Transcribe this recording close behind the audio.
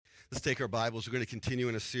Let's take our Bibles. We're going to continue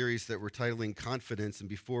in a series that we're titling Confidence. And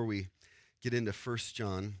before we get into 1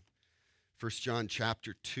 John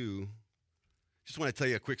chapter 2, just want to tell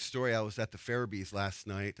you a quick story. I was at the Farabys last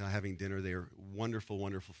night having dinner. They're a wonderful,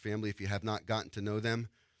 wonderful family. If you have not gotten to know them,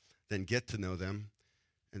 then get to know them.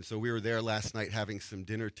 And so we were there last night having some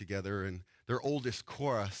dinner together, and their oldest,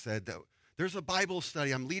 Cora, said that there's a Bible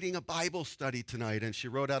study. I'm leading a Bible study tonight. And she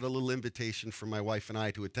wrote out a little invitation for my wife and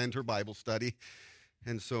I to attend her Bible study.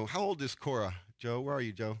 And so how old is Cora? Joe, where are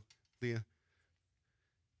you, Joe? Leah?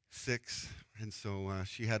 6. And so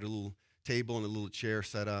she had a little table and a little chair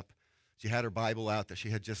set up. She had her Bible out that she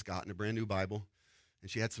had just gotten, a brand new Bible. And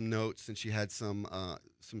she had some notes, and she had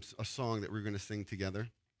a song that we were going to sing together.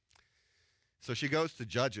 So she goes to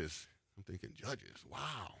Judges. I'm thinking, Judges,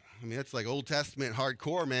 wow. I mean, that's like Old Testament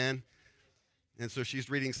hardcore, man. And so she's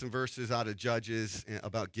reading some verses out of Judges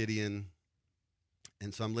about Gideon.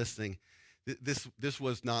 And so I'm listening. This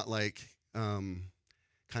was not like, kind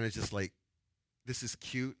of just like, this is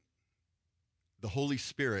cute. The Holy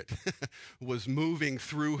Spirit was moving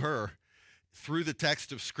through her, through the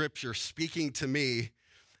text of Scripture, speaking to me.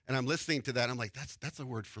 And I'm listening to that. I'm like, that's a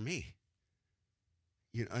word for me.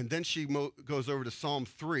 You know, and then she goes over to Psalm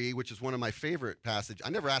 3, which is one of my favorite passages. I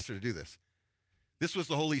never asked her to do this. This was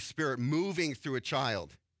the Holy Spirit moving through a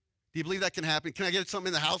child. Do you believe that can happen? Can I get something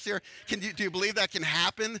in the house here? Do you believe that can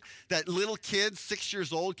happen? That little kids, 6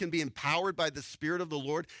 years old, can be empowered by the Spirit of the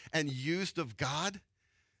Lord and used of God?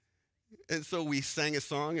 And so we sang a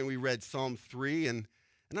song and we read Psalm 3, and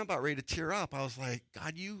I'm about ready to tear up. I was like,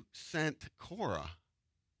 God, you sent Cora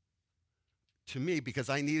to me because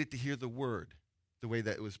I needed to hear the word the way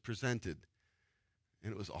that it was presented.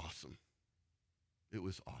 And it was awesome. It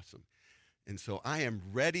was awesome. And so I am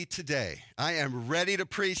ready today. I am ready to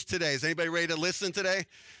preach today. Is anybody ready to listen today?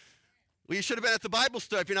 Well, you should have been at the Bible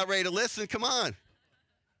study. If you're not ready to listen, come on.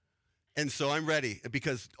 And so I'm ready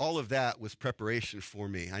because all of that was preparation for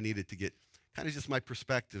me. I needed to get kind of just my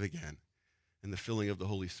perspective again and the filling of the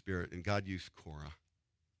Holy Spirit. And God used Cora.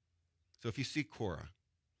 So if you see Cora,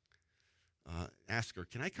 ask her,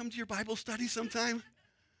 can I come to your Bible study sometime?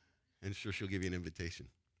 And sure, she'll give you an invitation.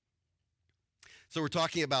 So we're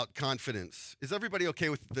talking about confidence. Is everybody okay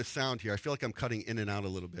with the sound here? I feel like I'm cutting in and out a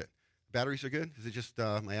little bit. Batteries are good? Is it just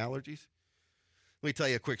my allergies? Let me tell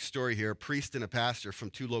you a quick story here. A priest and a pastor from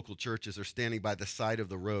 2 local churches are standing by the side of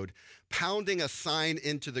the road, pounding a sign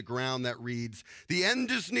into the ground that reads, "The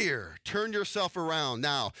end is near. Turn yourself around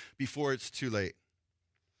now before it's too late."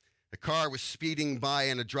 A car was speeding by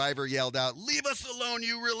and a driver yelled out, "Leave us alone,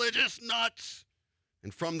 you religious nuts!"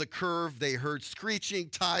 And from the curve, they heard screeching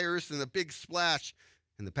tires and a big splash.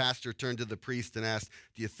 And the pastor turned to the priest and asked,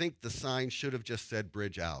 "Do you think the sign should have just said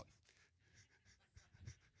bridge out?"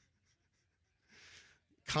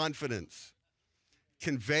 Confidence,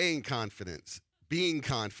 conveying confidence, being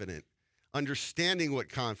confident, understanding what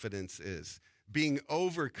confidence is, being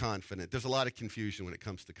overconfident. There's a lot of confusion when it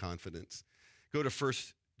comes to confidence. Go to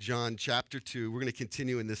 1 John chapter 2. We're going to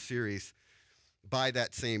continue in this series by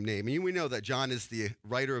that same name. And we know that John is the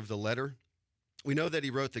writer of the letter. We know that he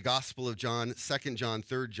wrote the Gospel of John, 2 John,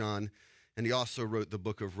 3 John, and he also wrote the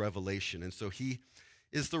book of Revelation. And so he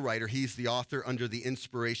is the writer. He's the author under the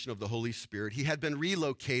inspiration of the Holy Spirit. He had been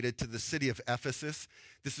relocated to the city of Ephesus.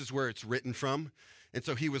 This is where it's written from. And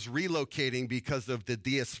so he was relocating because of the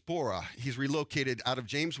diaspora. He's relocated out of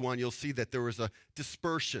James 1. You'll see that there was a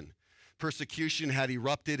dispersion. Persecution had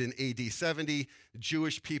erupted in AD 70.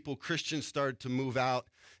 Jewish people, Christians, started to move out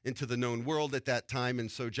into the known world at that time.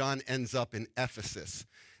 And so John ends up in Ephesus.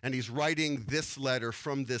 And he's writing this letter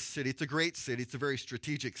from this city. It's a great city. It's a very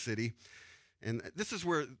strategic city. And this is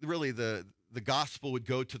where really the gospel would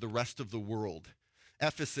go to the rest of the world.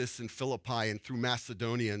 Ephesus and Philippi and through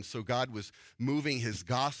Macedonia. And so God was moving his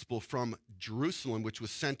gospel from Jerusalem, which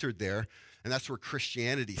was centered there. And that's where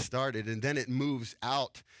Christianity started. And then it moves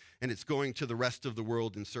out and it's going to the rest of the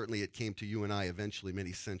world. And certainly it came to you and I eventually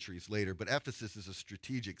many centuries later. But Ephesus is a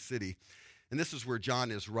strategic city. And this is where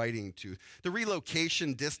John is writing to. The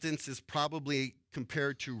relocation distance is probably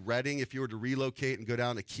compared to Redding. If you were to relocate and go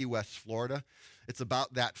down to Key West, Florida, it's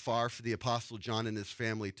about that far for the Apostle John and his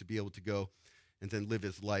family to be able to go and then live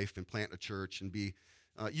his life and plant a church and be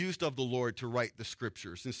used of the Lord to write the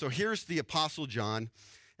scriptures. And so here's the Apostle John,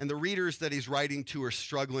 and the readers that he's writing to are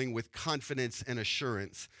struggling with confidence and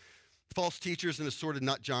assurance. False teachers and assorted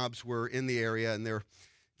nut jobs were in the area, and they're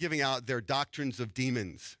giving out their doctrines of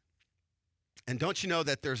demons. And don't you know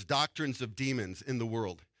that there's doctrines of demons in the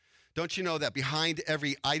world? Don't you know that behind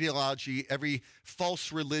every ideology, every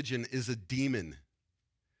false religion is a demon?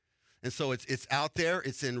 And so it's out there,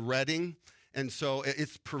 it's in Redding, And so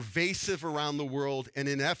it's pervasive around the world, and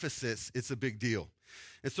in Ephesus, it's a big deal.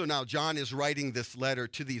 And so now John is writing this letter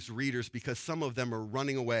to these readers because some of them are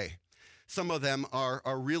running away. Some of them are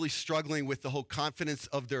really struggling with the whole confidence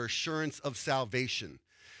of their assurance of salvation.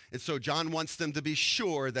 And so John wants them to be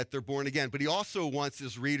sure that they're born again, but he also wants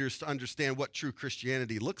his readers to understand what true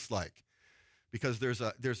Christianity looks like, because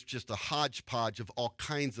there's just a hodgepodge of all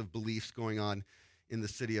kinds of beliefs going on in the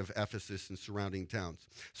city of Ephesus and surrounding towns.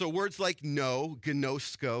 So words like know,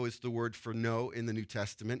 gnosko is the word for know in the New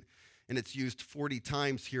Testament, and it's used 40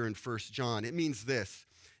 times here in 1 John. It means this.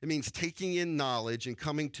 It means taking in knowledge and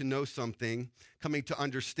coming to know something, coming to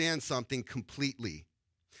understand something completely.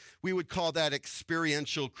 We would call that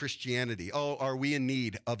experiential Christianity. Oh, are we in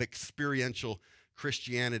need of experiential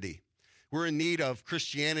Christianity? We're in need of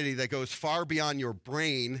Christianity that goes far beyond your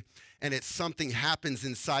brain, and it's something happens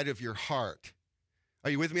inside of your heart. Are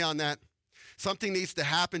you with me on that? Something needs to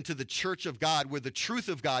happen to the church of God where the truth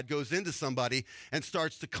of God goes into somebody and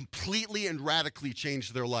starts to completely and radically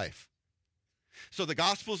change their life. So the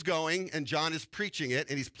gospel's going, and John is preaching it,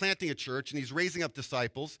 and he's planting a church, and he's raising up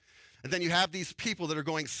disciples. And then you have these people that are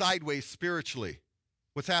going sideways spiritually.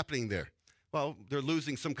 What's happening there? Well, they're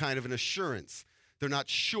losing some kind of an assurance. They're not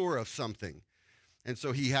sure of something. And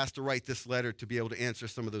so he has to write this letter to be able to answer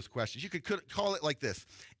some of those questions. You could call it like this,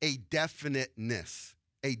 a definiteness.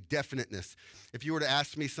 A definiteness. If you were to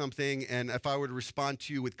ask me something, and if I were to respond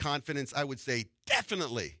to you with confidence, I would say,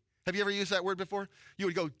 definitely. Have you ever used that word before? You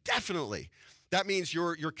would go, definitely. That means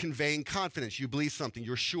you're conveying confidence. You believe something.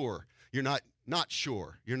 You're sure. You're not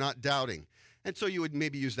sure. You're not doubting. And so you would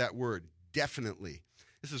maybe use that word, definitely.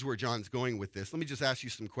 This is where John's going with this. Let me just ask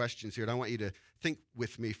you some questions here, and I want you to think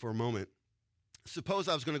with me for a moment. Suppose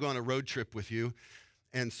I was going to go on a road trip with you,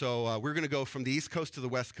 and so we're going to go from the East Coast to the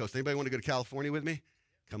West Coast. Anybody want to go to California with me?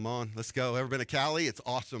 Come on, let's go. Ever been to Cali? It's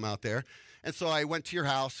awesome out there. And so I went to your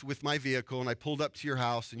house with my vehicle, and I pulled up to your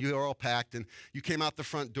house, and you were all packed, and you came out the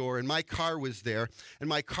front door, and my car was there, and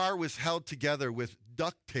my car was held together with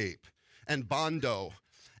duct tape and Bondo.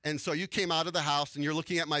 And so you came out of the house, and you're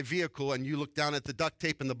looking at my vehicle, and you look down at the duct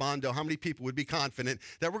tape and the Bondo. How many people would be confident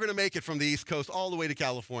that we're going to make it from the East Coast all the way to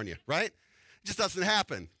California, right? It just doesn't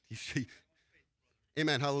happen.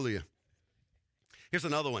 Amen, hallelujah. Here's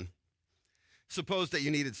another one. Suppose that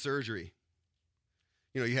you needed surgery.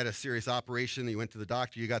 You know, you had a serious operation, you went to the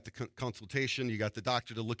doctor, you got the consultation, you got the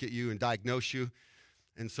doctor to look at you and diagnose you.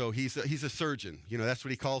 And so he's a surgeon. You know, that's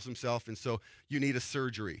what he calls himself. And so you need a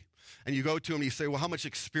surgery. And you go to him and you say, well, how much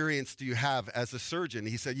experience do you have as a surgeon?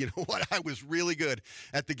 He said, you know what? I was really good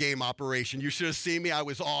at the game operation. You should have seen me. I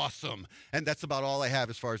was awesome. And that's about all I have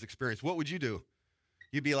as far as experience. What would you do?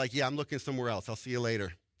 You'd be like, yeah, I'm looking somewhere else. I'll see you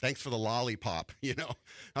later. Thanks for the lollipop. You know,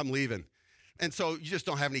 I'm leaving. And so you just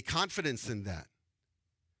don't have any confidence in that.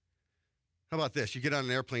 How about this? You get on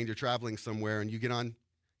an airplane, you're traveling somewhere, and you get on,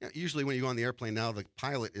 usually when you go on the airplane now, the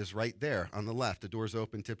pilot is right there on the left. The door's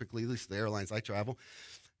open typically, at least the airlines I travel.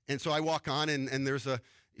 And so I walk on, and there's a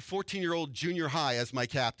 14-year-old junior high as my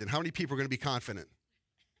captain. How many people are going to be confident?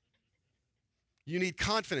 You need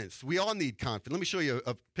confidence. We all need confidence. Let me show you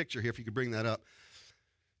a picture here, if you could bring that up.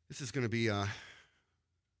 This is going to be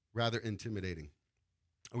rather intimidating.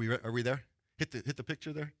 Are we there? Hit the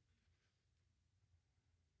picture there.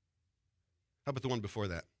 How about the one before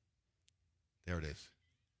that? There it is.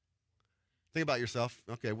 Think about yourself.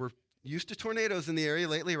 Okay, we're used to tornadoes in the area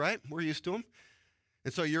lately, right? We're used to them.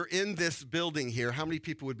 And so you're in this building here. How many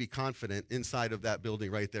people would be confident inside of that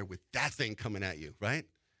building right there with that thing coming at you, right?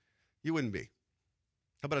 You wouldn't be.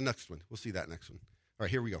 How about a next one? We'll see that next one. All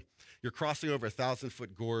right, here we go. You're crossing over a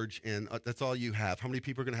 1,000-foot gorge, and that's all you have. How many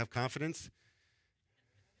people are going to have confidence?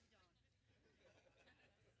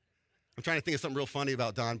 I'm trying to think of something real funny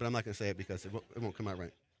about Don, but I'm not going to say it because it won't come out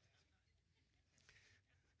right.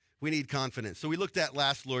 We need confidence. So we looked at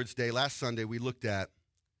last Lord's Day, last Sunday, we looked at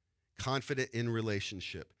confident in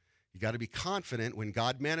relationship. You got to be confident when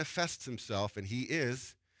God manifests himself, and he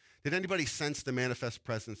is. Did anybody sense the manifest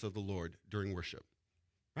presence of the Lord during worship?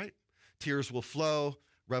 Right? Tears will flow.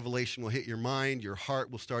 Revelation will hit your mind. Your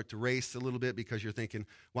heart will start to race a little bit because you're thinking,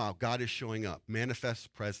 wow, God is showing up.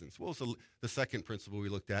 Manifest presence. What was the second principle we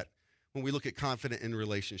looked at? When we look at confident in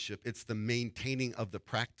relationship, it's the maintaining of the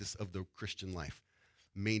practice of the Christian life.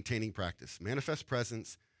 Maintaining practice. Manifest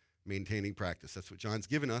presence, maintaining practice. That's what John's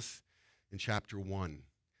given us in chapter 1.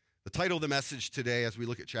 The title of the message today as we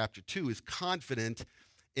look at chapter 2 is Confident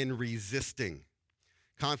in Resisting.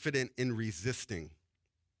 Confident in resisting.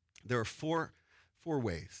 There are four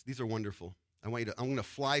ways. These are wonderful. I'm going to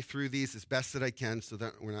fly through these as best that I can so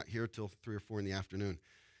that we're not here till 3 or 4 in the afternoon.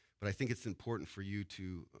 But I think it's important for you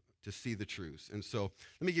to to see the truths. And so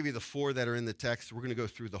let me give you the 4 that are in the text. We're going to go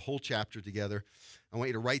through the whole chapter together. I want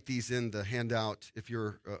you to write these in the handout if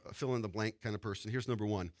you're a fill-in-the-blank kind of person. Here's number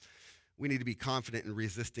 1. We need to be confident in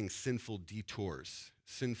resisting sinful detours.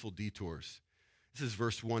 Sinful detours. This is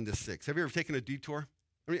verse 1 to 6. Have you ever taken a detour?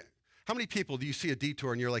 I mean, how many people do you see a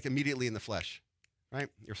detour and you're like immediately in the flesh, right?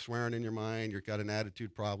 You're swearing in your mind. You've got an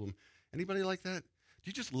attitude problem. Anybody like that? Do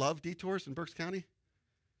you just love detours in Berks County?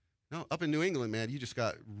 No, up in New England, man, you just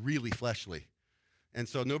got really fleshly. And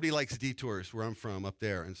so nobody likes detours where I'm from, up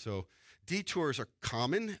there. And so detours are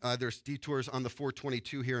common. There's detours on the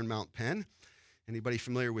 422 here in Mount Penn. Anybody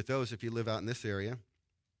familiar with those if you live out in this area?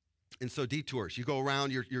 And so detours, you go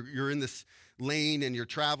around, you're in this lane and you're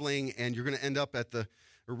traveling and you're going to end up at the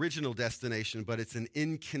original destination, but it's an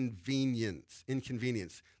inconvenience.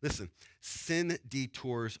 Inconvenience. Listen, sin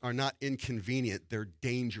detours are not inconvenient, they're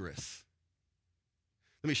dangerous.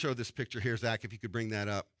 Let me show this picture here, Zach, if you could bring that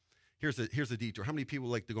up. Here's a detour. How many people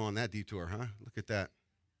like to go on that detour, huh? Look at that.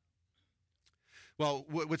 Well,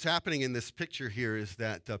 what's happening in this picture here is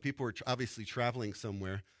that people are obviously traveling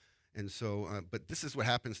somewhere. And so, but this is what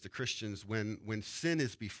happens to Christians when sin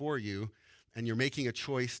is before you and you're making a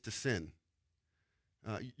choice to sin.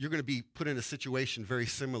 You're going to be put in a situation very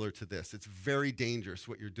similar to this. It's very dangerous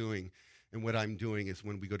what you're doing, and what I'm doing is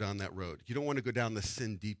when we go down that road. You don't want to go down the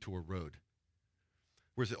sin detour road.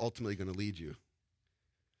 Where's it ultimately going to lead you?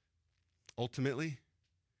 Ultimately,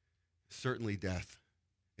 certainly death.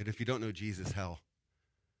 And if you don't know Jesus, hell.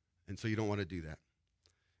 And so you don't want to do that.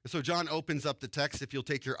 And so John opens up the text. If you'll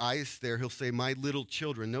take your eyes there, he'll say, my little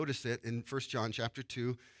children. Notice it in 1 John chapter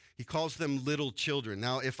 2. He calls them little children.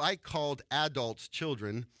 Now, if I called adults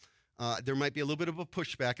children, there might be a little bit of a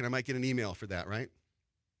pushback, and I might get an email for that, right?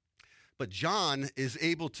 But John is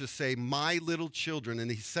able to say, my little children,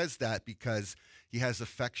 and he says that because he has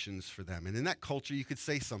affections for them. And in that culture, you could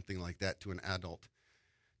say something like that to an adult.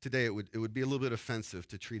 Today, it would be a little bit offensive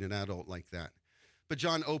to treat an adult like that. But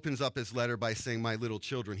John opens up his letter by saying, my little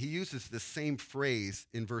children. He uses the same phrase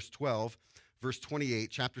in verse 12, verse 28,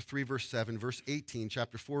 chapter 3, verse 7, verse 18,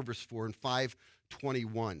 chapter 4, verse 4, and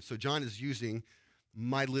 5:21. So John is using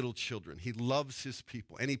my little children. He loves his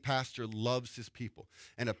people. Any pastor loves his people.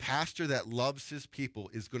 And a pastor that loves his people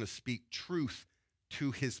is going to speak truth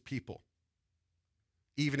to his people,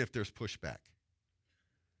 even if there's pushback.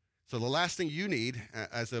 So the last thing you need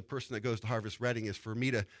as a person that goes to Harvest Reading is for me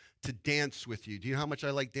to dance with you. Do you know how much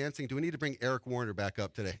I like dancing? Do we need to bring Eric Warner back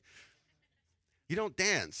up today? You don't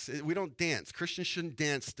dance. We don't dance. Christians shouldn't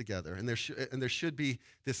dance together. And there should be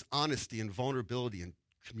this honesty and vulnerability and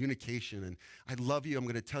communication. And I love you. I'm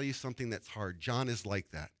going to tell you something that's hard. John is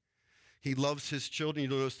like that. He loves his children. You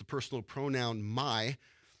notice the personal pronoun my.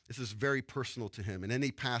 This is very personal to him. And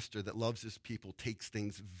any pastor that loves his people takes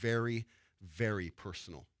things very, very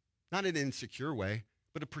personal. Not in an insecure way,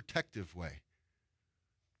 but a protective way.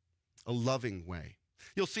 A loving way.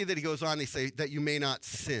 You'll see that he goes on, they say that you may not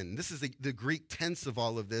sin. This is the Greek tense of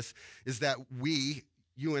all of this, is that we,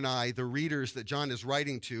 you and I, the readers that John is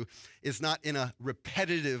writing to, is not in a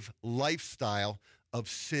repetitive lifestyle of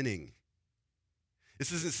sinning.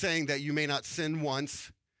 This isn't saying that you may not sin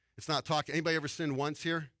once. It's not talking, anybody ever sinned once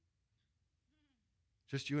here?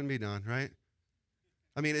 Just you and me, Don, right?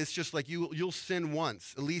 I mean, it's just like you'll sin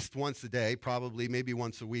once, at least once a day, probably, maybe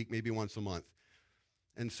once a week, maybe once a month.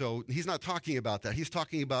 And so he's not talking about that. He's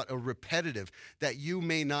talking about a repetitive, that you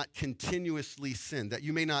may not continuously sin, that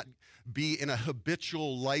you may not be in a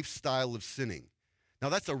habitual lifestyle of sinning. Now,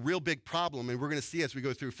 that's a real big problem, and we're going to see as we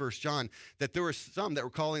go through 1 John that there were some that were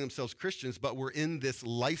calling themselves Christians, but were in this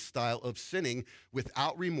lifestyle of sinning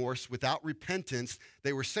without remorse, without repentance.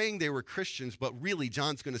 They were saying they were Christians, but really,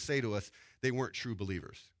 John's going to say to us, they weren't true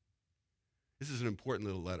believers. This is an important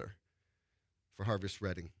little letter for Harvest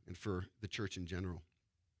Reading and for the church in general.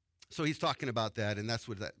 So he's talking about that, and that's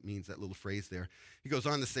what that means, that little phrase there. He goes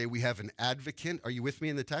on to say, we have an advocate. Are you with me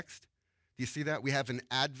in the text? Do you see that? We have an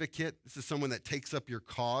advocate. This is someone that takes up your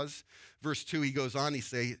cause. Verse 2, he goes on, he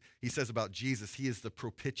says about Jesus, he is the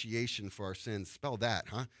propitiation for our sins. Spell that,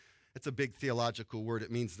 huh? It's a big theological word. It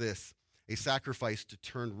means this, a sacrifice to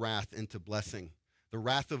turn wrath into blessing. The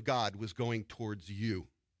wrath of God was going towards you.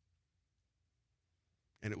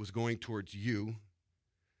 And it was going towards you.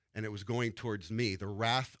 And it was going towards me, the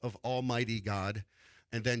wrath of Almighty God.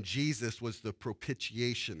 And then Jesus was the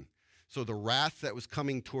propitiation. So the wrath that was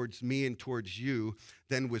coming towards me and towards you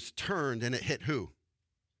then was turned, and it hit who?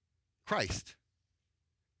 Christ.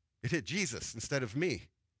 It hit Jesus instead of me.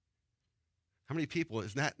 How many people,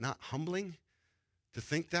 is that not humbling to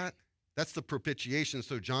think that? That's the propitiation.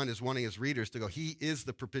 So John is wanting his readers to go, he is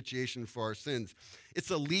the propitiation for our sins. It's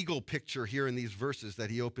a legal picture here in these verses that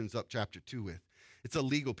he opens up chapter 2 with. It's a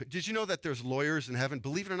legal picture. Did you know that there's lawyers in heaven?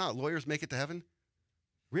 Believe it or not, lawyers make it to heaven?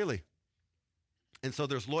 Really? And so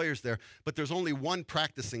there's lawyers there, but there's only one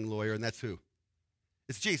practicing lawyer, and that's who?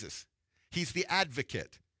 It's Jesus. He's the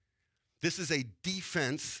advocate. This is a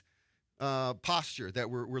defense posture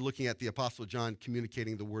that we're looking at the Apostle John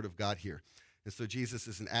communicating the word of God here. And so Jesus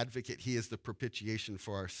is an advocate. He is the propitiation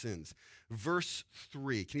for our sins. Verse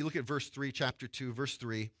 3. Can you look at verse 3, chapter 2, verse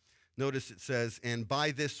 3? Notice it says, and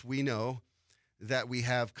by this we know that we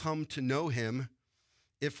have come to know him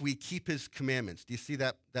if we keep his commandments. Do you see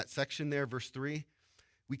that section there, verse 3?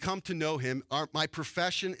 We come to know him. My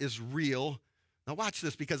profession is real. Now watch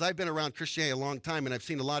this, because I've been around Christianity a long time, and I've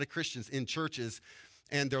seen a lot of Christians in churches,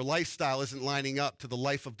 and their lifestyle isn't lining up to the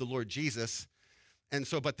life of the Lord Jesus. And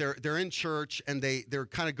so, but they're in church, and they're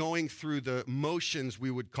kind of going through the motions, we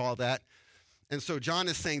would call that. And so John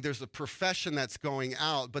is saying there's a profession that's going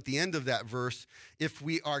out, but the end of that verse, if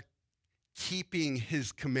we are keeping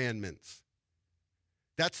his commandments.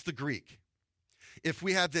 That's the Greek. If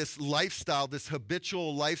we have this lifestyle, this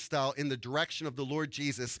habitual lifestyle in the direction of the Lord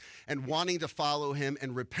Jesus and wanting to follow him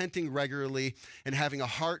and repenting regularly and having a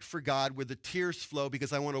heart for God where the tears flow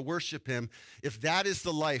because I want to worship him, if that is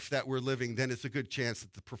the life that we're living, then it's a good chance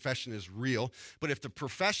that the profession is real. But if the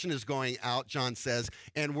profession is going out, John says,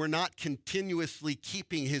 and we're not continuously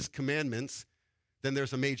keeping his commandments, then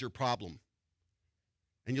there's a major problem.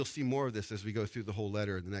 And you'll see more of this as we go through the whole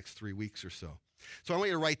letter in the next 3 weeks or so. So I want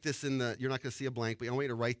you to write this in you're not going to see a blank, but I want you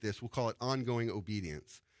to write this. We'll call it ongoing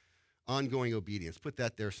obedience. Ongoing obedience. Put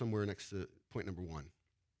that there somewhere next to point number 1.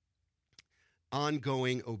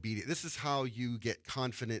 Ongoing obedience. This is how you get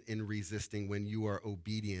confident in resisting when you are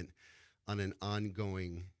obedient on an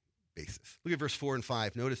ongoing basis. Look at verse 4 and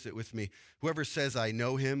 5. Notice it with me. Whoever says, I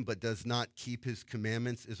know him, but does not keep his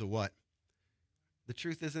commandments is a what? The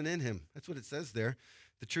truth isn't in him. That's what it says there.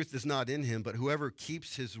 The truth is not in him, but whoever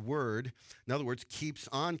keeps his word, in other words, keeps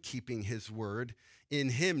on keeping his word, in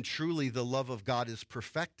him truly the love of God is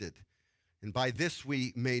perfected. And by this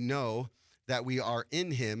we may know that we are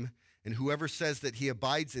in him, and whoever says that he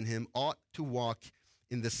abides in him ought to walk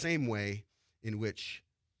in the same way in which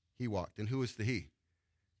he walked. And who is the he?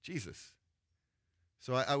 Jesus.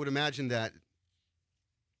 So I would imagine that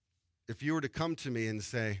if you were to come to me and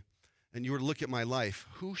say, and you were to look at my life,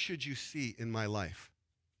 who should you see in my life?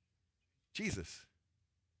 Jesus.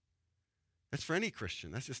 That's for any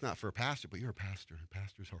Christian. That's just not for a pastor, but you're a pastor, and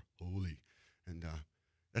pastors are holy. And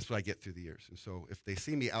that's what I get through the years. And so if they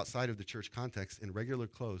see me outside of the church context in regular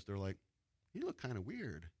clothes, they're like, you look kind of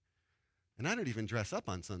weird. And I don't even dress up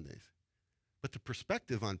on Sundays. But the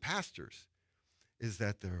perspective on pastors is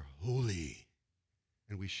that they're holy,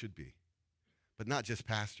 and we should be. But not just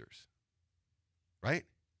pastors, right?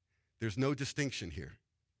 There's no distinction here.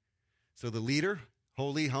 So the leader,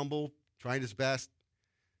 holy, humble, trying his best.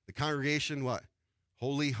 The congregation, what?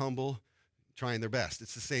 Holy, humble, trying their best.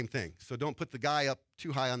 It's the same thing. So don't put the guy up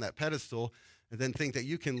too high on that pedestal and then think that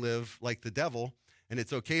you can live like the devil and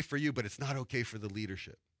it's okay for you, but it's not okay for the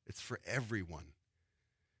leadership. It's for everyone.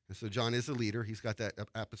 And so John is a leader. He's got that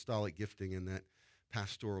apostolic gifting and that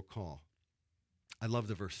pastoral call. I love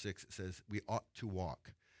the verse 6. It says, we ought to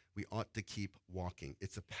walk. We ought to keep walking.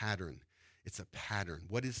 It's a pattern. It's a pattern.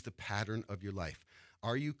 What is the pattern of your life?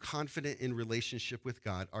 Are you confident in relationship with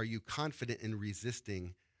God? Are you confident in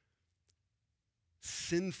resisting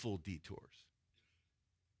sinful detours?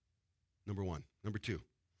 Number 1. Number 2,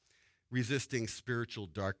 resisting spiritual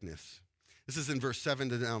darkness. This is in verse 7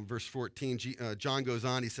 to verse 14. John goes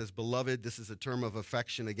on. He says, beloved, this is a term of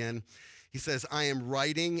affection again. He says, I am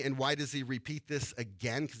writing. And why does he repeat this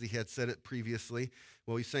again? Because he had said it previously.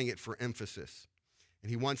 Well, he's saying it for emphasis. And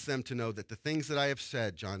he wants them to know that the things that I have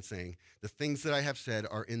said, John's saying, the things that I have said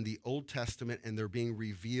are in the Old Testament and they're being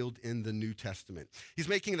revealed in the New Testament. He's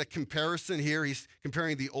making a comparison here. He's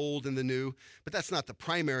comparing the old and the new, but that's not the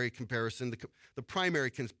primary comparison. The primary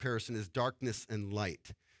comparison is darkness and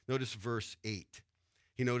light. Notice verse 8.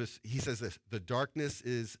 He says this, the darkness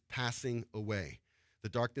is passing away. The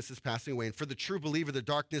darkness is passing away. And for the true believer, the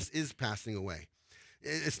darkness is passing away.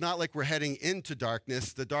 It's not like we're heading into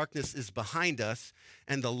darkness. The darkness is behind us,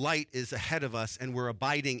 and the light is ahead of us, and we're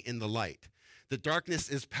abiding in the light. The darkness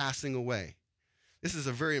is passing away. This is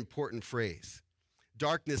a very important phrase.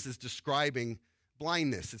 Darkness is describing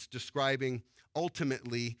blindness. It's describing,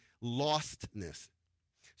 ultimately, lostness.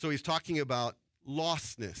 So he's talking about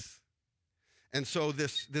lostness. And so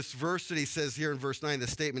this verse that he says here in verse 9, the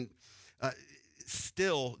statement,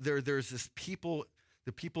 still, there's this people,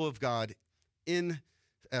 the people of God, in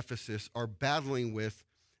Ephesus are battling with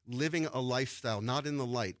living a lifestyle, not in the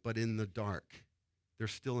light, but in the dark. They're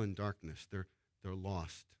still in darkness. They're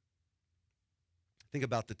lost. Think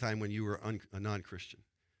about the time when you were a non-Christian.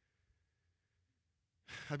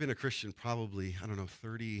 I've been a Christian probably,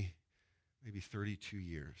 30, maybe 32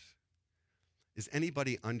 years. Is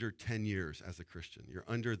anybody under 10 years as a Christian? You're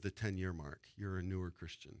under the 10-year mark. You're a newer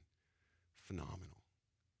Christian. Phenomenal.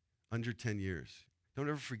 Under 10 years. Don't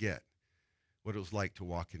ever forget what it was like to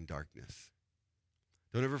walk in darkness.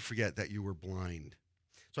 Don't ever forget that you were blind.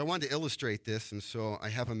 So I wanted to illustrate this, and so I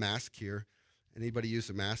have a mask here. Anybody use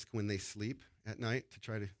a mask when they sleep at night to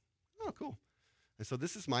try to, oh, cool. And so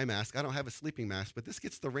this is my mask. I don't have a sleeping mask, but this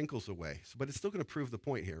gets the wrinkles away. But it's still going to prove the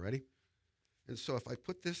point here. Ready? And so if I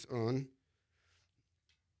put this on,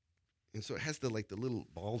 and so it has the little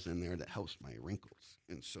balls in there that helps my wrinkles.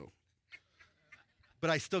 And so, but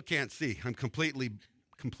I still can't see. I'm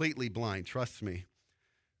completely blind, trust me.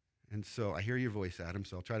 And so I hear your voice, Adam,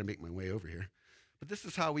 so I'll try to make my way over here. But this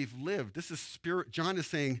is how we've lived. This is spirit. John is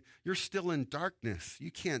saying, you're still in darkness.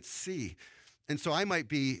 You can't see. And so I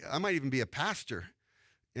might even be a pastor,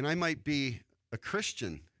 and I might be a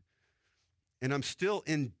Christian, and I'm still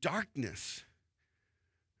in darkness.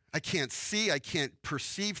 I can't see. I can't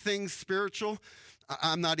perceive things spiritual.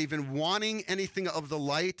 I'm not even wanting anything of the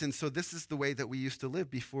light. And so this is the way that we used to live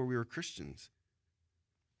before we were Christians.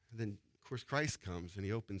 And then, of course, Christ comes, and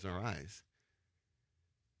he opens our eyes.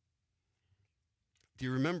 Do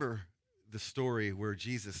you remember the story where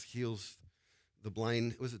Jesus heals the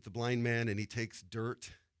blind man, and he takes dirt?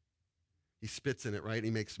 He spits in it, right? He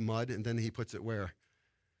makes mud, and then he puts it where?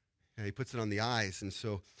 Yeah, he puts it on the eyes. And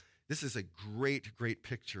so this is a great, great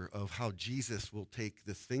picture of how Jesus will take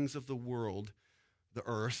the things of the world, the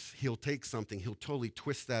earth, he'll take something, he'll totally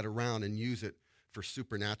twist that around and use it for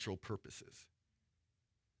supernatural purposes.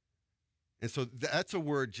 And so that's a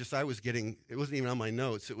word just I was getting, it wasn't even on my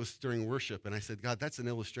notes, it was during worship. And I said, God, that's an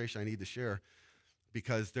illustration I need to share,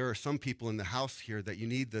 because there are some people in the house here that you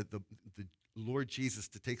need the Lord Jesus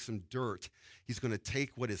to take some dirt. He's going to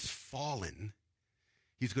take what is fallen.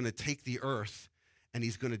 He's going to take the earth, and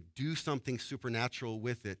he's going to do something supernatural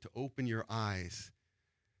with it to open your eyes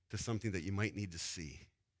to something that you might need to see.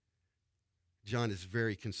 John is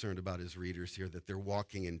very concerned about his readers here, that they're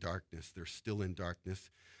walking in darkness. They're still in darkness.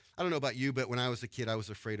 I don't know about you, but when I was a kid, I was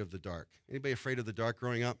afraid of the dark. Anybody afraid of the dark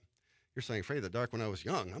growing up? You're saying afraid of the dark when I was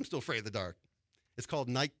young. I'm still afraid of the dark. It's called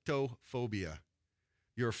nyctophobia.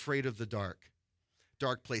 You're afraid of the dark.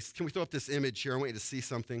 Dark place. Can we throw up this image here? I want you to see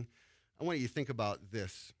something. I want you to think about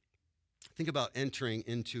this. Think about entering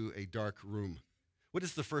into a dark room. What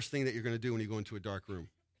is the first thing that you're going to do when you go into a dark room?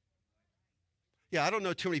 Yeah, I don't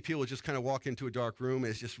know too many people who just kind of walk into a dark room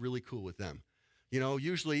and it's just really cool with them. You know,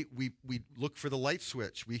 usually we look for the light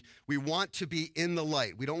switch. We want to be in the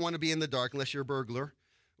light. We don't want to be in the dark unless you're a burglar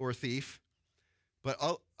or a thief. But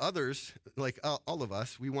others, like all of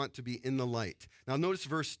us, we want to be in the light. Now notice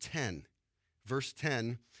verse 10. Verse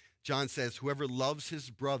 10, John says, whoever loves his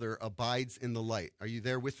brother abides in the light. Are you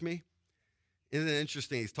there with me? Isn't it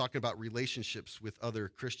interesting? He's talking about relationships with other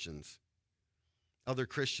Christians. Other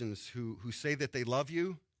Christians who say that they love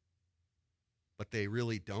you, but they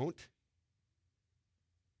really don't.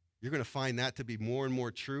 You're going to find that to be more and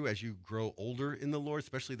more true as you grow older in the Lord,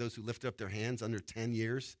 especially those who lift up their hands under 10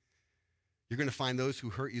 years. You're going to find those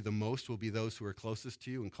who hurt you the most will be those who are closest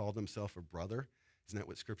to you and call themselves a brother. Isn't that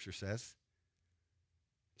what Scripture says?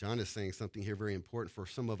 John is saying something here very important for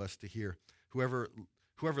some of us to hear. Whoever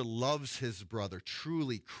loves his brother,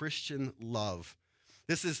 truly Christian love,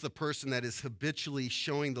 this is the person that is habitually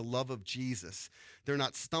showing the love of Jesus. They're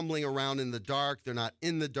not stumbling around in the dark. They're not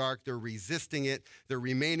in the dark. They're resisting it. They're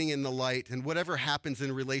remaining in the light. And whatever happens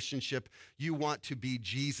in relationship, you want to be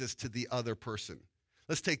Jesus to the other person.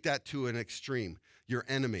 Let's take that to an extreme. Your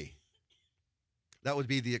enemy. That would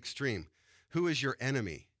be the extreme. Who is your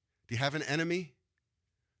enemy? Do you have an enemy?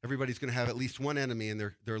 Everybody's going to have at least one enemy in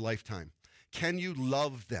their lifetime. Can you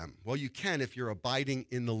love them? Well, you can if you're abiding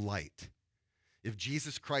in the light. If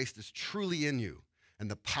Jesus Christ is truly in you and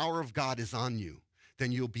the power of God is on you,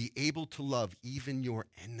 then you'll be able to love even your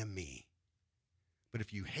enemy. But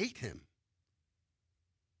if you hate him,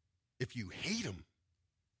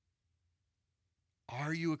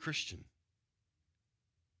 are you a Christian?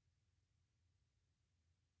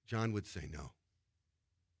 John would say no.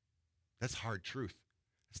 That's hard truth.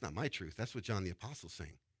 That's not my truth. That's what John the Apostle's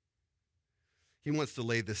saying. He wants to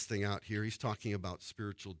lay this thing out here. He's talking about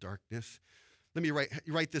spiritual darkness. Let me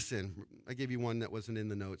write this in. I gave you one that wasn't in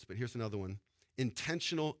the notes, but here's another one.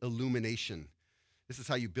 Intentional illumination. This is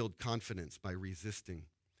how you build confidence, by resisting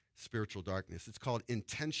spiritual darkness. It's called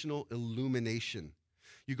intentional illumination.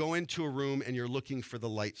 You go into a room and you're looking for the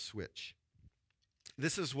light switch.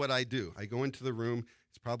 This is what I do. I go into the room.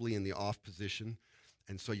 It's probably in the off position.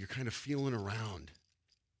 And so you're kind of feeling around.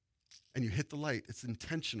 And you hit the light. It's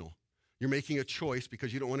intentional. You're making a choice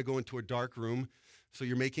because you don't want to go into a dark room. So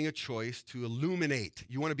you're making a choice to illuminate.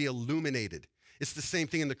 You want to be illuminated. It's the same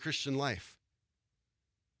thing in the Christian life.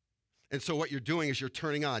 And so what you're doing is you're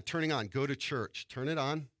turning on. Go to church. Turn it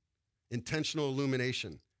on. Intentional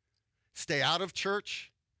illumination. Stay out of church.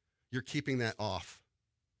 You're keeping that off.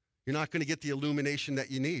 You're not going to get the illumination that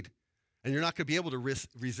you need. And you're not going to be able to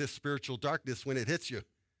resist spiritual darkness when it hits you.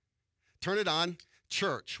 Turn it on.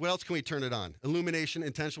 Church. What else can we turn it on? Illumination,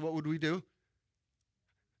 intentional. What would we do?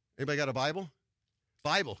 Anybody got a Bible?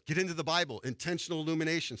 Bible. Get into the Bible. Intentional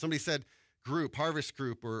illumination. Somebody said group, harvest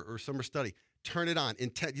group, or summer study. Turn it on.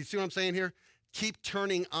 You see what I'm saying here? Keep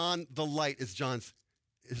turning on the light is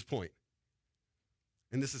his point.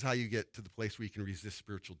 And this is how you get to the place where you can resist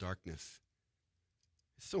spiritual darkness.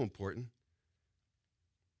 It's so important.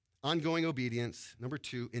 Ongoing obedience. Number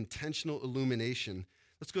 2, intentional illumination.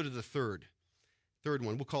 Let's go to the third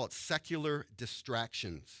one. We'll call it secular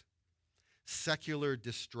distractions. Secular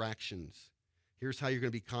distractions. Here's how you're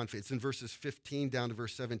going to be confident. It's in verses 15 down to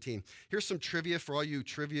verse 17. Here's some trivia for all you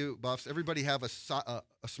trivia buffs. Everybody have a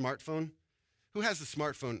smartphone? Who has a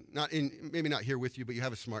smartphone? Maybe not here with you, but you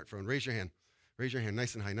have a smartphone. Raise your hand. Raise your hand.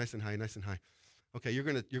 Nice and high, nice and high, nice and high. Okay, you're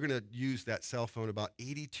gonna use that cell phone about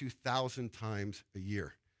 82,000 times a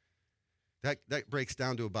year. That breaks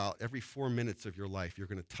down to about every 4 minutes of your life, you're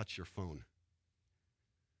going to touch your phone.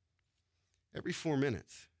 Every 4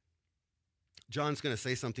 minutes. John's going to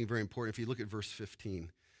say something very important. If you look at verse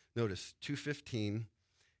 15, notice 2:15,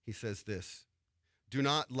 he says this, "Do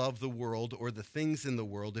not love the world or the things in the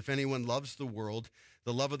world. If anyone loves the world,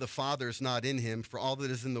 the love of the Father is not in him. For all that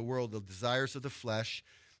is in the world, the desires of the flesh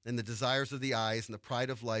and the desires of the eyes and the pride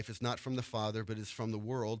of life is not from the Father, but is from the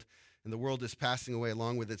world. And the world is passing away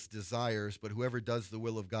along with its desires, but whoever does the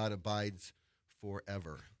will of God abides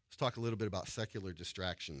forever." Let's talk a little bit about secular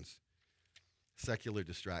distractions. Secular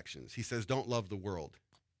distractions. He says, don't love the world.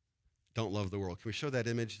 Don't love the world. Can we show that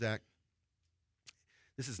image, Zach?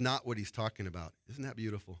 This is not what he's talking about. Isn't that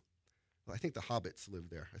beautiful? Well, I think the hobbits live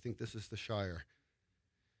there. I think this is the Shire.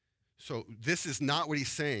 So this is not what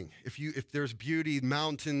he's saying. If there's beauty,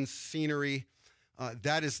 mountains, scenery,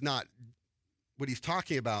 that is not what he's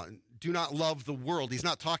talking about. Do not love the world. He's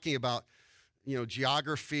not talking about,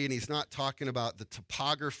 geography, and he's not talking about the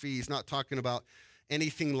topography. He's not talking about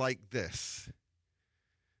anything like this.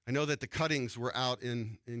 I know that the Cuttings were out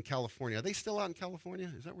in California. Are they still out in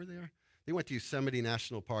California? Is that where they are? They went to Yosemite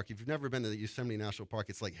National Park. If you've never been to the Yosemite National Park,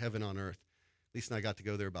 it's like heaven on earth. Lisa and I got to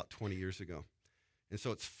go there about 20 years ago. And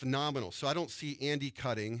so it's phenomenal. So I don't see Andy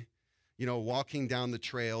Cutting, walking down the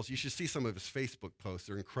trails. You should see some of his Facebook posts.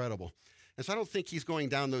 They're incredible. And so I don't think he's going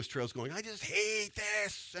down those trails going, I just hate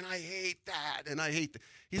this, and I hate that, and I hate that.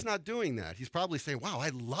 He's not doing that. He's probably saying, wow, I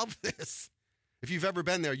love this. If you've ever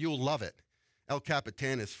been there, you'll love it. El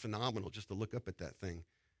Capitan is phenomenal just to look up at that thing.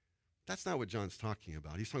 That's not what John's talking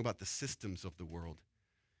about. He's talking about the systems of the world.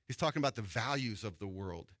 He's talking about the values of the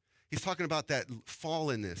world. He's talking about that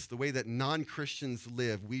fallenness, the way that non-Christians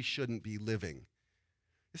live, we shouldn't be living.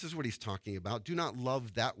 This is what he's talking about. Do not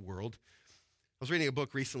love that world. I was reading a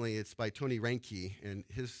book recently. It's by Tony Reinke, and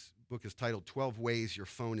his book is titled 12 Ways Your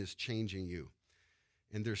Phone is Changing You.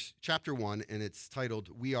 And there's chapter 1, and it's titled,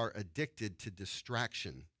 We Are Addicted to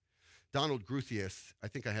Distraction. Donald Groothuis, I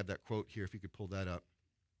think I have that quote here, if you could pull that up.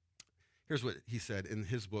 Here's what he said in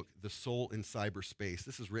his book, The Soul in Cyberspace.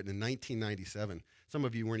 This was written in 1997. Some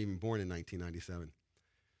of you weren't even born in 1997.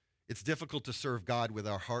 It's difficult to serve God with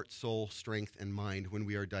our heart, soul, strength, and mind when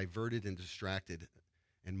we are diverted and distracted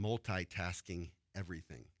and multitasking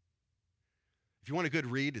everything. If you want a good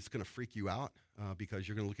read, it's going to freak you out because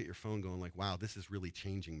you're going to look at your phone going like, wow, this is really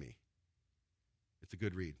changing me. It's a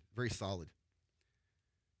good read. Very solid.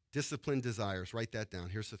 Discipline desires. Write that down.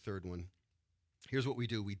 Here's the third one. Here's what we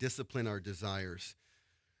do. We discipline our desires.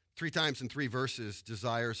 3 times in 3 verses,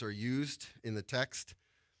 desires are used in the text.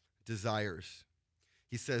 Desires.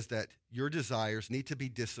 He says that your desires need to be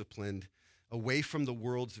disciplined away from the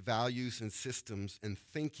world's values and systems and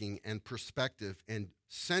thinking and perspective and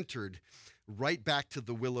centered right back to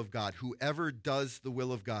the will of God. Whoever does the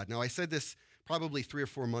will of God. Now, I said this probably 3 or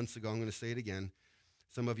 4 months ago. I'm going to say it again.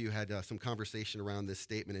 Some of you had some conversation around this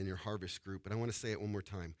statement in your harvest group, but I want to say it one more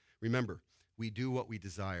time. Remember, we do what we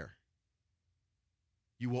desire.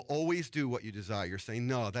 You will always do what you desire. You're saying,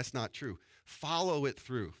 no, that's not true. Follow it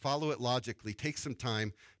through. Follow it logically. Take some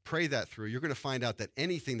time. Pray that through. You're going to find out that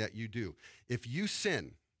anything that you do, if you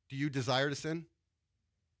sin, do you desire to sin?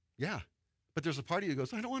 Yeah. But there's a part of you that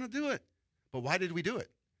goes, I don't want to do it. But why did we do it?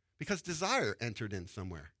 Because desire entered in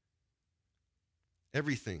somewhere.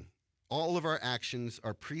 Everything, all of our actions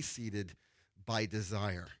are preceded by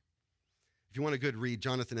desire. If you want a good read,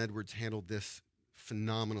 Jonathan Edwards handled this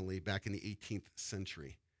phenomenally back in the 18th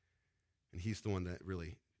century. And he's the one that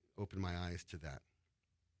really opened my eyes to that.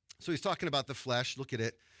 So he's talking about the flesh. Look at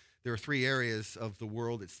it. There are three areas of the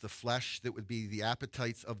world. It's the flesh, that would be the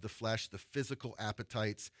appetites of the flesh, the physical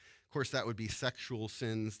appetites. Of course, that would be sexual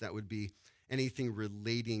sins. That would be anything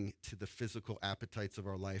relating to the physical appetites of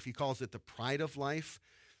our life. He calls it the pride of life,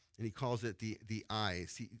 and he calls it the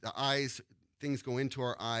eyes. The eyes, things go into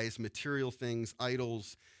our eyes, material things,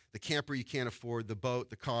 idols, the camper you can't afford, the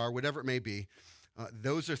boat, the car, whatever it may be.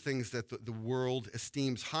 Those are things that the world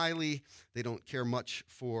esteems highly. They don't care much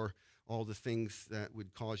for all the things that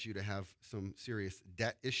would cause you to have some serious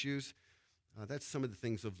debt issues. That's some of the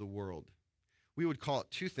things of the world. We would call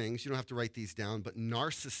it two things. You don't have to write these down, but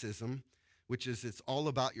narcissism, which is it's all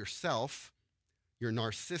about yourself, you're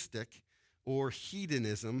narcissistic, or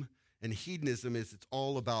hedonism, and hedonism is it's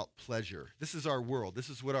all about pleasure. This is our world. This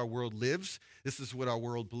is what our world lives. This is what our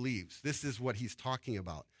world believes. This is what he's talking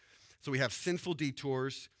about. So we have sinful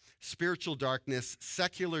detours, spiritual darkness,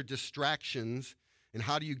 secular distractions, and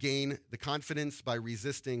how do you gain the confidence? By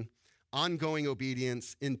resisting, ongoing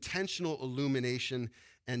obedience, intentional illumination,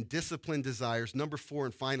 and disciplined desires. Number 4,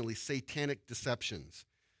 and finally, satanic deceptions.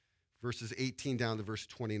 Verses 18 down to verse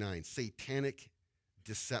 29. Satanic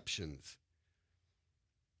deceptions.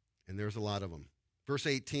 And there's a lot of them. Verse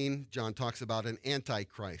 18, John talks about an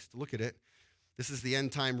antichrist. Look at it. This is the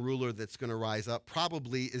end-time ruler that's going to rise up.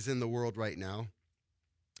 Probably is in the world right now.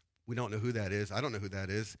 We don't know who that is. I don't know who that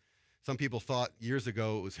is. Some people thought years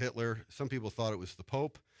ago it was Hitler. Some people thought it was the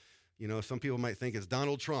Pope. Some people might think it's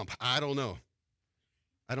Donald Trump. I don't know.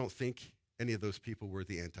 I don't think any of those people were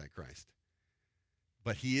the Antichrist.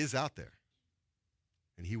 But he is out there,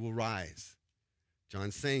 and he will rise.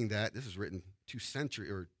 John's saying that. This is written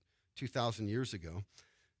 2,000 years ago.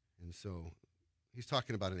 And so he's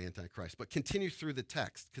talking about an Antichrist. But continue through the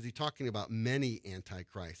text, because he's talking about many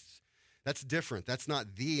Antichrists. That's different. That's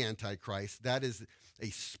not the Antichrist. That is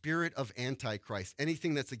a spirit of Antichrist.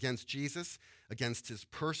 Anything that's against Jesus, against his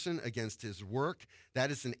person, against his work,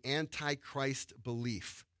 that is an Antichrist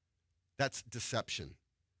belief. That's deception.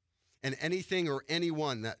 And anything or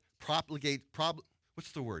anyone that propagates,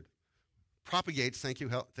 thank you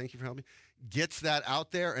for helping me, gets that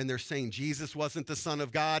out there, and they're saying Jesus wasn't the Son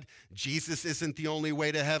of God, Jesus isn't the only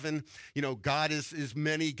way to heaven, God is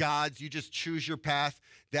many gods, you just choose your path.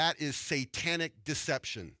 That is satanic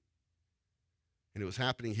deception. And it was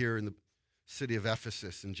happening here in the city of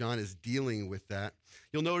Ephesus, and John is dealing with that.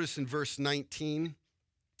 You'll notice in verse 19,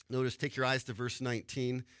 take your eyes to verse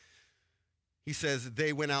 19. He says,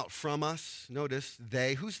 they went out from us. Notice,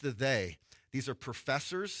 they. Who's the they? These are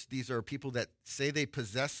professors. These are people that say they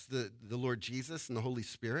possess the Lord Jesus and the Holy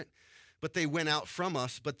Spirit. But they went out from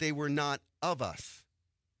us, but they were not of us.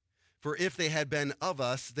 For if they had been of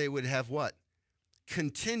us, they would have what?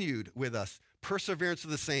 Continued with us. Perseverance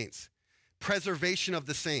of the saints. Preservation of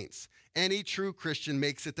the saints. Any true Christian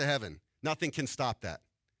makes it to heaven. Nothing can stop that.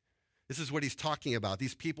 This is what he's talking about.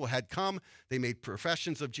 These people had come, they made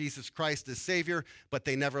professions of Jesus Christ as Savior, but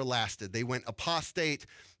they never lasted. They went apostate,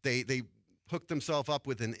 they hooked themselves up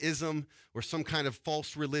with an ism or some kind of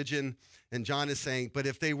false religion, and John is saying, but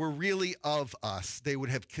if they were really of us, they would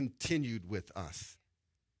have continued with us.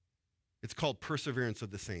 It's called perseverance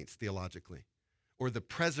of the saints, theologically, or the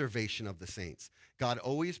preservation of the saints. God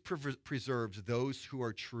always preserves those who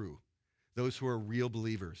are true, those who are real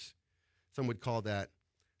believers. Some would call that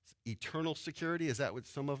eternal security. Is that what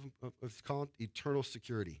some of it's called? Eternal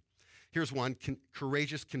security. Here's one,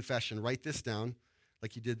 courageous confession. Write this down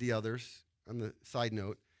like you did the others on the side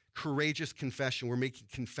note. Courageous confession. We're making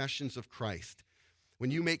confessions of Christ.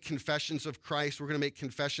 When you make confessions of Christ, we're going to make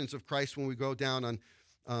confessions of Christ when we go down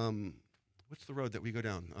on, what's the road that we go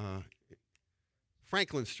down?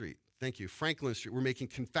 Franklin Street. Thank you. Franklin Street. We're making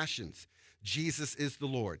confessions. Jesus is the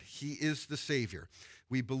Lord. He is the Savior.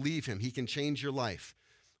 We believe him. He can change your life.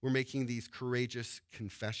 We're making these courageous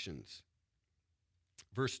confessions.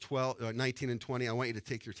 Verse 19 and 20, I want you to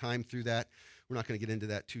take your time through that. We're not going to get into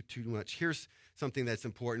that too much. Here's something that's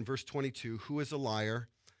important. Verse 22, who is a liar?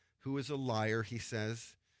 Who is a liar, he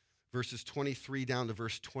says. Verses 23 down to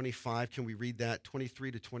verse 25. Can we read that?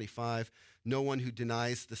 23 to 25. No one who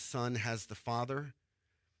denies the Son has the Father.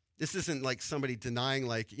 This isn't like somebody denying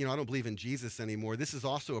I don't believe in Jesus anymore. This is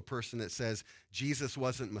also a person that says Jesus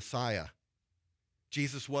wasn't Messiah.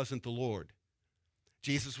 Jesus wasn't the Lord.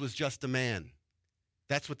 Jesus was just a man.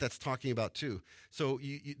 That's what that's talking about too. So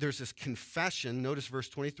there's this confession. Notice verse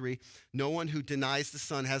 23. No one who denies the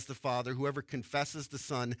Son has the Father. Whoever confesses the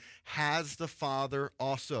Son has the Father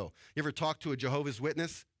also. You ever talk to a Jehovah's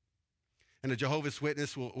Witness? And a Jehovah's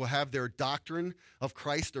Witness will have their doctrine of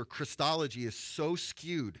Christ, their Christology is so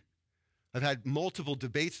skewed. I've had multiple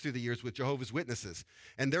debates through the years with Jehovah's Witnesses,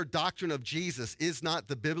 and their doctrine of Jesus is not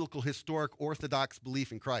the biblical, historic, orthodox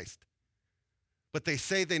belief in Christ. But they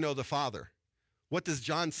say they know the Father. What does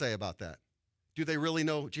John say about that? Do they really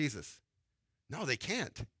know Jesus? No, they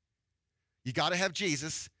can't. You got to have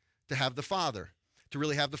Jesus to have the Father. To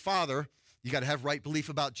really have the Father, you got to have right belief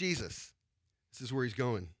about Jesus. This is where he's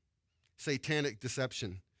going. Satanic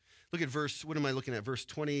deception. Look at what am I looking at? Verse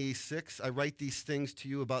 26. I write these things to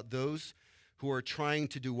you about those who are trying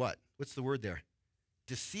to do what? What's the word there?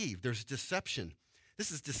 Deceive. There's deception.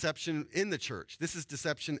 This is deception in the church. This is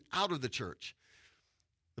deception out of the church.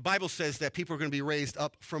 The Bible says that people are going to be raised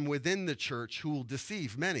up from within the church who will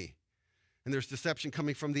deceive many. And there's deception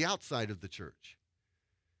coming from the outside of the church.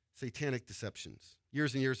 Satanic deceptions.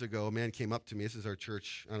 Years and years ago, a man came up to me. This is our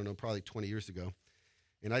church, I don't know, probably 20 years ago.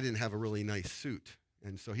 And I didn't have a really nice suit.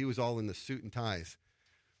 And so he was all in the suit and ties.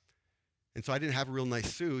 And so I didn't have a real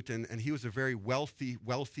nice suit. And he was a very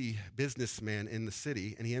wealthy businessman in the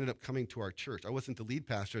city. And he ended up coming to our church. I wasn't the lead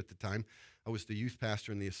pastor at the time. I was the youth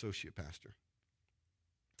pastor and the associate pastor.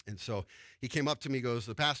 And so he came up to me, goes,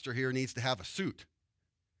 the pastor here needs to have a suit.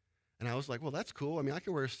 And I was like, well, that's cool. I mean, I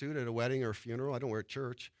can wear a suit at a wedding or a funeral. I don't wear it at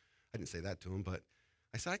church. I didn't say that to him, but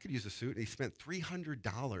I said I could use a suit. And he spent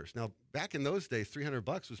 $300. Now, back in those days,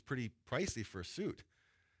 $300 was pretty pricey for a suit.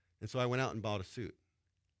 And so I went out and bought a suit.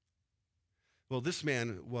 Well, this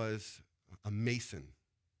man was a Mason.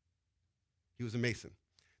 He was a Mason.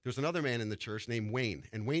 There was another man in the church named Wayne,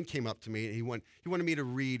 and Wayne came up to me, and he wanted me to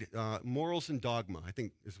read Morals and Dogma, I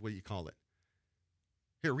think is what you call it.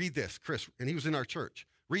 Here, read this, Chris, and he was in our church.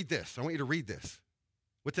 Read this. I want you to read this.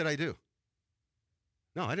 What did I do?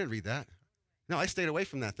 No, I didn't read that. No, I stayed away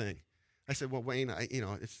from that thing. I said, well, Wayne,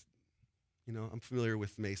 I'm familiar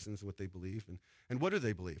with Masons and what they believe, and what do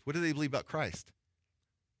they believe? What do they believe about Christ?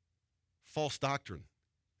 False doctrine.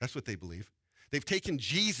 That's what they believe. They've taken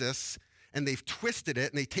Jesus and they've twisted it,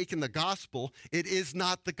 and they've taken the gospel. It is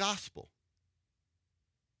not the gospel.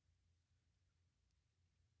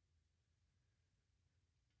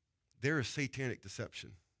 There is satanic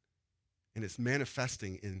deception, and it's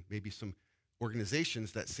manifesting in maybe some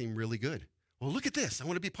organizations that seem really good. Well, look at this. I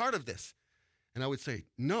want to be part of this. And I would say,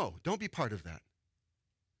 no, don't be part of that.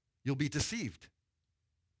 You'll be deceived.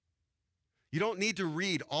 You don't need to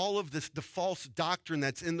read all of the false doctrine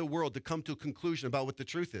that's in the world to come to a conclusion about what the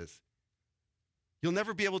truth is. You'll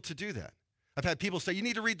never be able to do that. I've had people say, you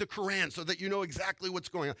need to read the Quran so that you know exactly what's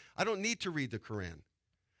going on. I don't need to read the Quran.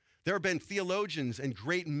 There have been theologians and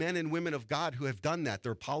great men and women of God who have done that.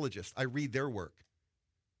 They're apologists. I read their work,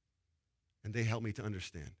 and they help me to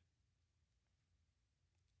understand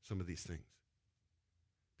some of these things.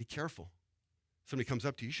 Be careful. Somebody comes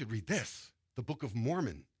up to you, you should read this, the Book of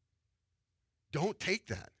Mormon. Don't take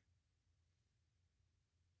that.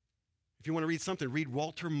 If you want to read something, read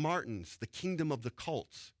Walter Martin's The Kingdom of the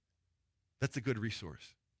Cults. That's a good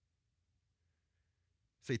resource.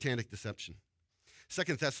 Satanic deception.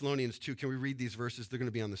 2 Thessalonians 2, can we read these verses? They're going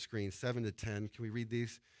to be on the screen, 7 to 10. Can we read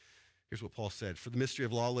these? Here's what Paul said. For the mystery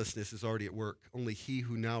of lawlessness is already at work. Only he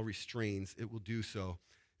who now restrains, it will do so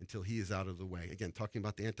until he is out of the way. Again, talking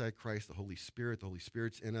about the Antichrist, the Holy Spirit. The Holy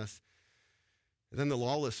Spirit's in us. And then the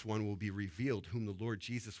lawless one will be revealed, whom the Lord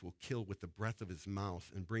Jesus will kill with the breath of his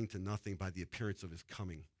mouth and bring to nothing by the appearance of his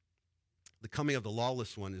coming. The coming of the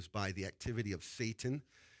lawless one is by the activity of Satan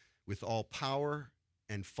with all power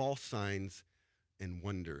and false signs and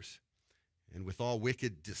wonders, and with all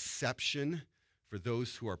wicked deception for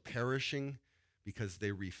those who are perishing because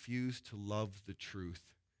they refuse to love the truth,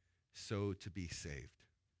 so to be saved.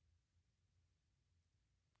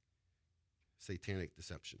 Satanic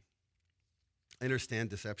deception. I understand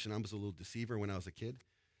deception. I was a little deceiver when I was a kid.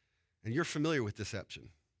 And you're familiar with deception.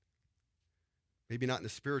 Maybe not in a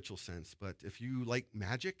spiritual sense, but if you like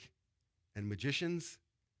magic and magicians,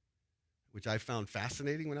 which I found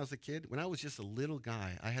fascinating when I was a kid, when I was just a little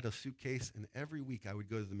guy, I had a suitcase, and every week I would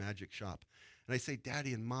go to the magic shop. And I'd say,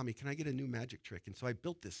 Daddy and Mommy, can I get a new magic trick? And so I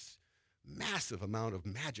built this massive amount of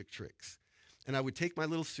magic tricks. And I would take my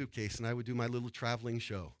little suitcase, and I would do my little traveling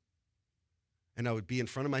show. And I would be in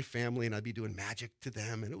front of my family, and I'd be doing magic to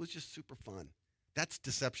them, and it was just super fun. That's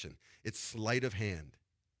deception. It's sleight of hand.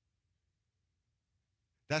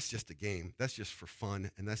 That's just a game. That's just for fun,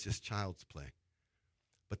 and that's just child's play.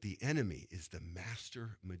 But the enemy is the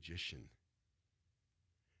master magician.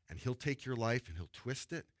 And he'll take your life and he'll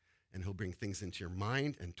twist it, and he'll bring things into your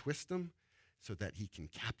mind and twist them so that he can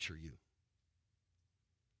capture you.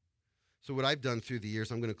 So what I've done through the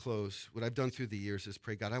years, I'm going to close. What I've done through the years is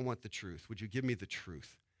pray, God, I want the truth. Would you give me the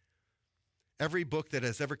truth? Every book that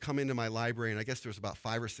has ever come into my library, and I guess there's about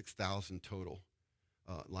 5,000 or 6,000 total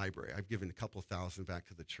library. I've given a couple thousand back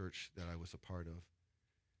to the church that I was a part of.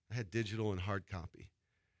 I had digital and hard copy.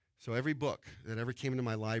 So every book that ever came into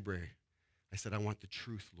my library, I said, I want the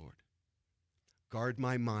truth, Lord. Guard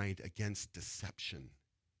my mind against deception.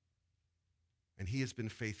 And he has been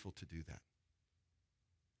faithful to do that.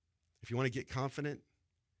 If you want to get confident,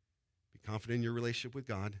 be confident in your relationship with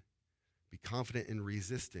God. Be confident in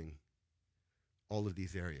resisting all of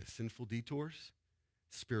these areas: sinful detours,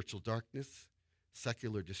 spiritual darkness,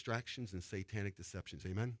 secular distractions, and satanic deceptions.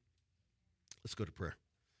 Amen? Let's go to prayer.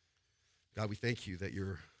 God, we thank you that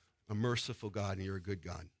you're a merciful God and you're a good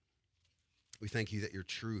God. We thank you that your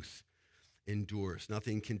truth endures.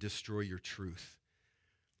 Nothing can destroy your truth.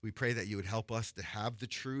 We pray that you would help us to have the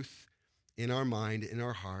truth in our mind, in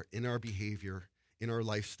our heart, in our behavior, in our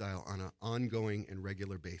lifestyle on an ongoing and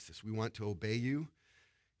regular basis. We want to obey you.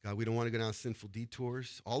 God, we don't want to go down sinful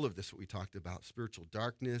detours. All of this, what we talked about, spiritual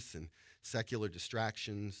darkness and secular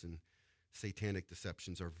distractions and satanic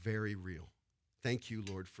deceptions, are very real. Thank you,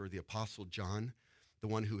 Lord, for the Apostle John, the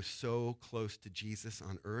one who is so close to Jesus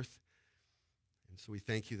on earth. And so we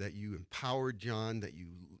thank you that you empowered John, that you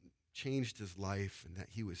changed his life, and that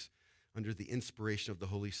he was under the inspiration of the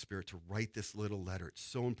Holy Spirit to write this little letter. It's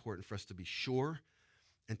so important for us to be sure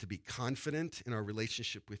and to be confident in our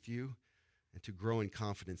relationship with you and to grow in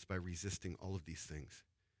confidence by resisting all of these things.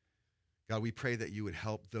 God, we pray that you would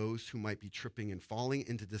help those who might be tripping and falling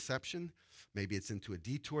into deception. Maybe it's into a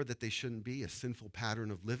detour that they shouldn't be, a sinful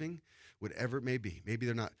pattern of living, whatever it may be. Maybe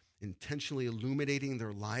they're not intentionally illuminating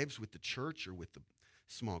their lives with the church or with the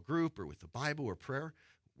small group or with the Bible or prayer,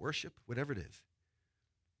 worship, whatever it is.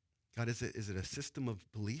 God, is it a system of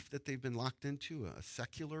belief that they've been locked into, a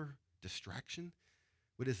secular distraction?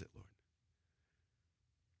 What is it, Lord?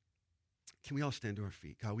 Can we all stand to our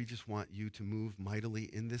feet? God, we just want you to move mightily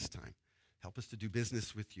in this time. Help us to do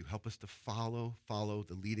business with you. Help us to follow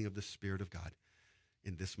the leading of the Spirit of God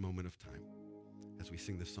in this moment of time as we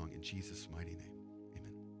sing this song in Jesus' mighty name.